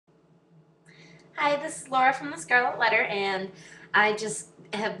Hi, this is Laura from the Scarlet Letter, and I just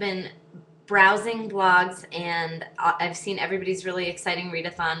have been browsing blogs, and I've seen everybody's really exciting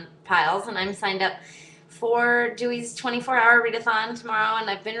readathon piles, and I'm signed up for Dewey's 24-hour readathon tomorrow, and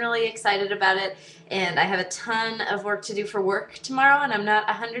I've been really excited about it. And I have a ton of work to do for work tomorrow, and I'm not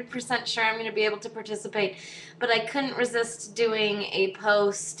 100% sure I'm going to be able to participate, but I couldn't resist doing a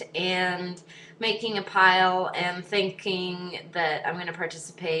post and making a pile and thinking that I'm going to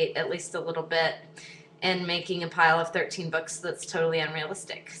participate at least a little bit and making a pile of 13 books that's totally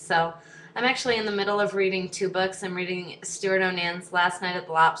unrealistic. So I'm actually in the middle of reading two books. I'm reading Stuart Onan's Last Night at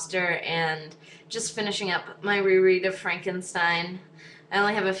the Lobster and just finishing up my reread of Frankenstein. I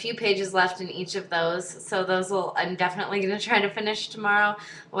only have a few pages left in each of those, so I'm definitely going to try to finish tomorrow,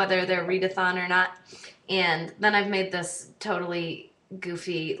 whether they're readathon or not. And then I've made this totally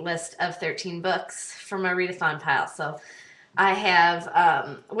goofy list of 13 books for my readathon pile. So I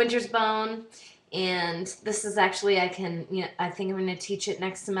have Winter's Bone, and this is actually I think I'm going to teach it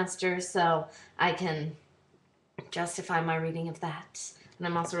next semester, so I can justify my reading of that. And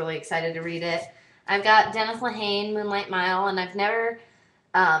I'm also really excited to read it. I've got Dennis Lehane, Moonlight Mile, and I've never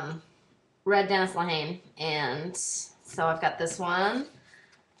um, read Dennis Lehane, and so I've got this one.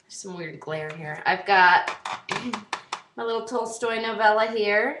 There's some weird glare here. I've got my little Tolstoy novella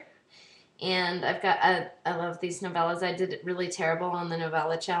here. And I love these novellas. I did really terrible on the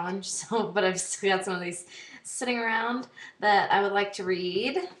novella challenge, but I've still got some of these sitting around that I would like to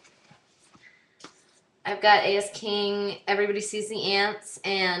read. I've got A.S. King, Everybody Sees the Ants,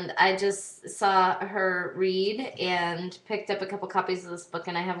 and I just saw her read and picked up a couple copies of this book,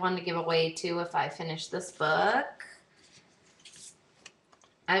 and I have one to give away too if I finish this book.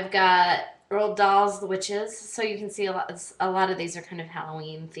 I've got Roald Dahl's The Witches, so you can see a lot of these are kind of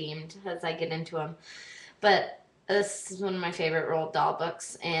Halloween themed as I get into them. But this is one of my favorite Roald Dahl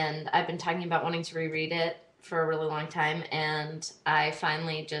books, and I've been talking about wanting to reread it for a really long time, and I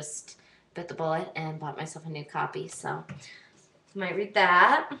finally just bit the bullet and bought myself a new copy, so I might read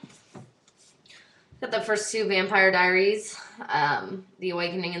that. Got the first two Vampire Diaries, The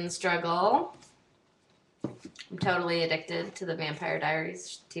Awakening and the Struggle. I'm totally addicted to the Vampire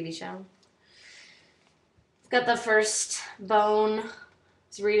Diaries TV show. Got the first Bone. I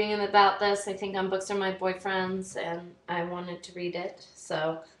was reading about this, I think, on Books Are My Boyfriend's, and I wanted to read it.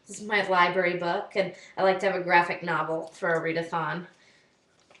 So this is my library book, and I like to have a graphic novel for a readathon.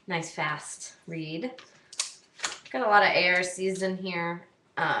 Nice, fast read. Got a lot of ARCs in here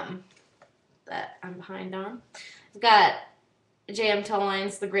that I'm behind on. I've got J.M.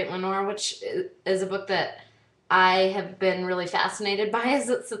 Tolline's The Great Lenore, which is a book that I have been really fascinated by as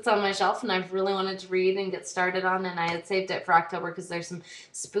it sits on my shelf, and I've really wanted to read and get started on, and I had saved it for October because there's some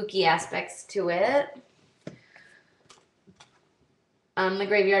spooky aspects to it. The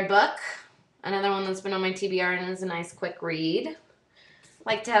Graveyard Book, another one that's been on my TBR and is a nice quick read.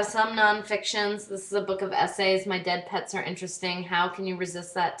 Like to have some nonfictions. This is a book of essays. My Dead Pets Are Interesting. How can you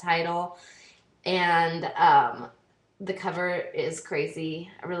resist that title? And the cover is crazy.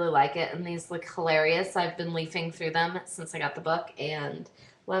 I really like it, and these look hilarious. I've been leafing through them since I got the book and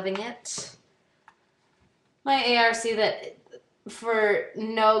loving it. My ARC that, for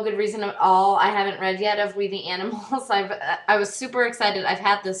no good reason at all, I haven't read yet, of We the Animals. I was super excited. I've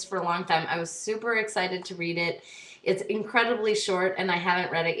had this for a long time. I was super excited to read it. It's incredibly short, and I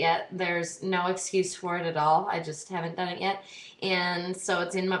haven't read it yet. There's no excuse for it at all. I just haven't done it yet. And so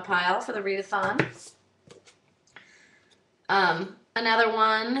it's in my pile for the readathon. Another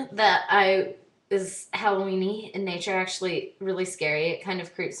one that is Halloweeny in nature, actually really scary. It kind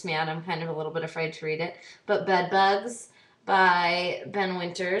of creeps me out. I'm kind of a little bit afraid to read it. But Bedbugs by Ben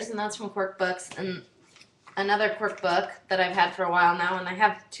Winters, and that's from Quirk Books. And another Quirk book that I've had for a while now, and I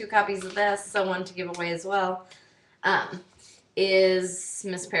have two copies of this, so one to give away as well, is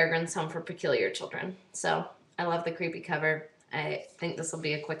Miss Peregrine's Home for Peculiar Children. So I love the creepy cover. I think this will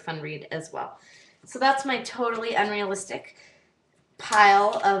be a quick, fun read as well. So that's my totally unrealistic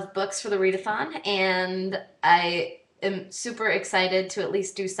pile of books for the readathon, and I am super excited to at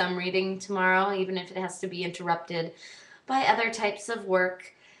least do some reading tomorrow, even if it has to be interrupted by other types of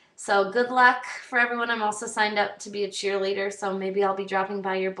work. So good luck for everyone. I'm also signed up to be a cheerleader, so maybe I'll be dropping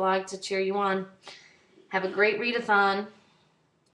by your blog to cheer you on. Have a great readathon.